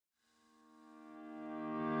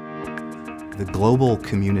The global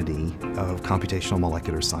community of computational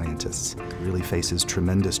molecular scientists really faces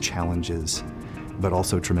tremendous challenges, but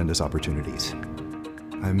also tremendous opportunities.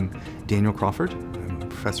 I'm Daniel Crawford. I'm a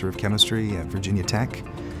professor of chemistry at Virginia Tech,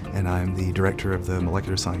 and I'm the director of the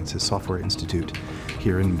Molecular Sciences Software Institute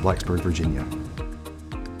here in Blacksburg, Virginia.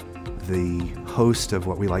 The host of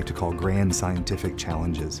what we like to call grand scientific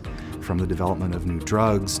challenges, from the development of new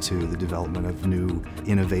drugs to the development of new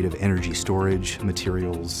innovative energy storage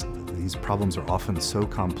materials. These problems are often so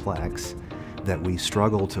complex that we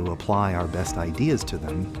struggle to apply our best ideas to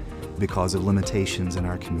them because of limitations in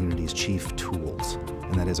our community's chief tools,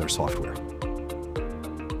 and that is our software.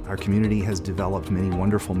 Our community has developed many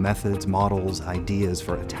wonderful methods, models, ideas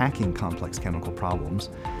for attacking complex chemical problems,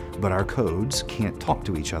 but our codes can't talk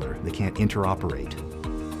to each other. They can't interoperate.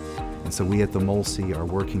 And so we at the MolSSI are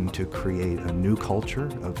working to create a new culture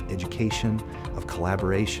of education, of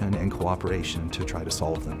collaboration and cooperation to try to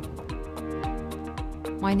solve them.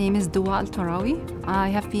 My name is Dualtaro II. I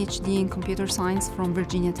have PhD in computer science from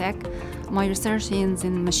Virginia Tech. My research is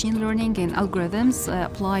in machine learning and algorithms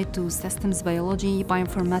applied to systems biology,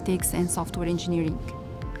 bioinformatics, and software engineering.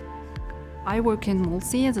 I work in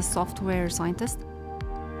MolSSI as a software scientist.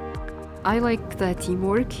 I like the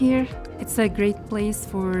teamwork here. It's a great place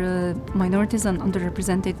for minorities and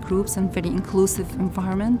underrepresented groups and very inclusive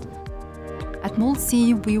environment. At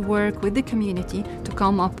MolSSI, we work with the community to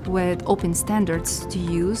come up with open standards to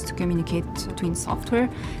use to communicate between software,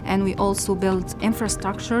 and we also build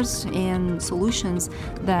infrastructures and solutions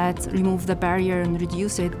that remove the barrier and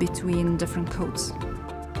reduce it between different codes.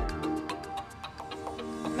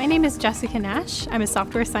 My name is Jessica Nash. I'm a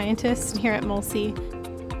software scientist here at MolSSI.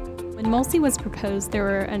 When MolSSI was proposed, there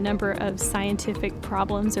were a number of scientific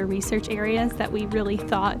problems or research areas that we really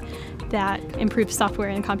thought that improved software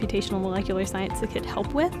and computational molecular science could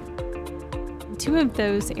help with. Two of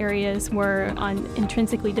those areas were on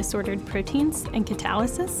intrinsically disordered proteins and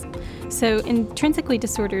catalysis. So intrinsically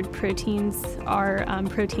disordered proteins are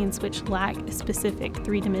proteins which lack a specific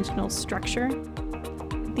three-dimensional structure.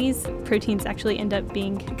 These proteins actually end up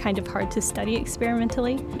being kind of hard to study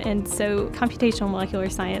experimentally, and so computational molecular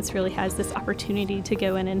science really has this opportunity to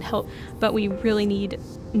go in and help, but we really need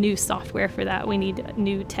new software for that. We need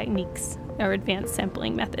new techniques or advanced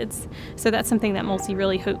sampling methods. So that's something that MolSSI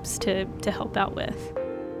really hopes to help out with.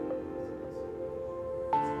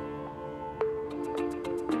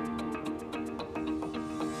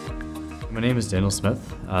 My name is Daniel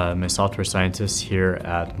Smith. I'm a software scientist here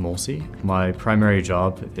at MolSSI. My primary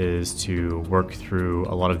job is to work through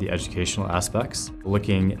a lot of the educational aspects,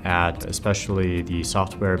 looking at especially the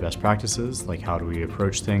software best practices, like how do we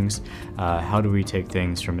approach things, how do we take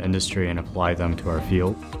things from industry and apply them to our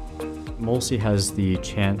field. MolSSI has the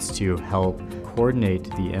chance to help coordinate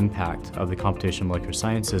the impact of the computational molecular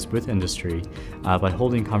sciences with industry by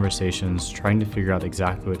holding conversations, trying to figure out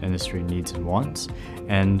exactly what industry needs and wants,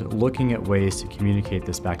 and looking at ways to communicate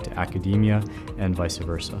this back to academia and vice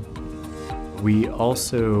versa. We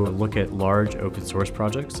also look at large open source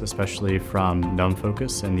projects, especially from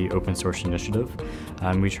NumFocus and the Open Source Initiative.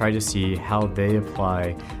 We try to see how they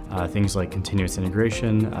apply things like continuous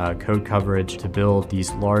integration, code coverage, to build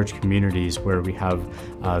these large communities where we have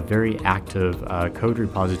very active code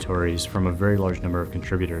repositories from a very large number of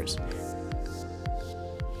contributors.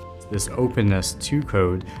 This openness to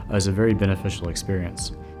code is a very beneficial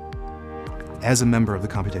experience. As a member of the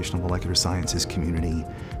computational molecular sciences community,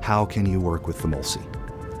 how can you work with the MolSSI?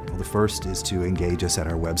 Well, the first is to engage us at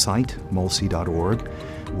our website, molssi.org,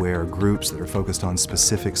 where groups that are focused on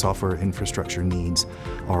specific software infrastructure needs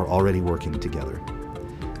are already working together.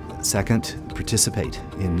 Second, participate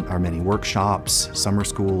in our many workshops, summer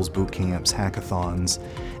schools, boot camps, hackathons,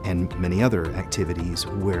 and many other activities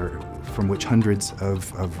from which hundreds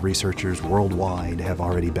of researchers worldwide have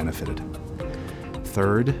already benefited.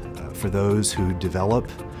 Third, for those who develop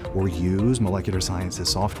or use molecular sciences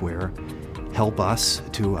software, help us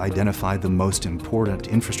to identify the most important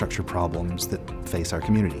infrastructure problems that face our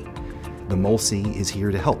community. The MolSSI is here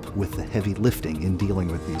to help with the heavy lifting in dealing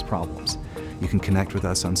with these problems. You can connect with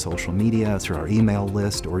us on social media, through our email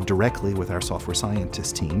list, or directly with our software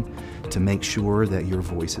scientist team to make sure that your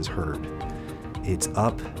voice is heard. It's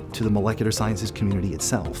up to the molecular sciences community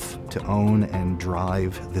itself to own and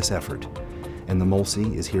drive this effort, and the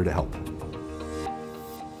MolSSI is here to help.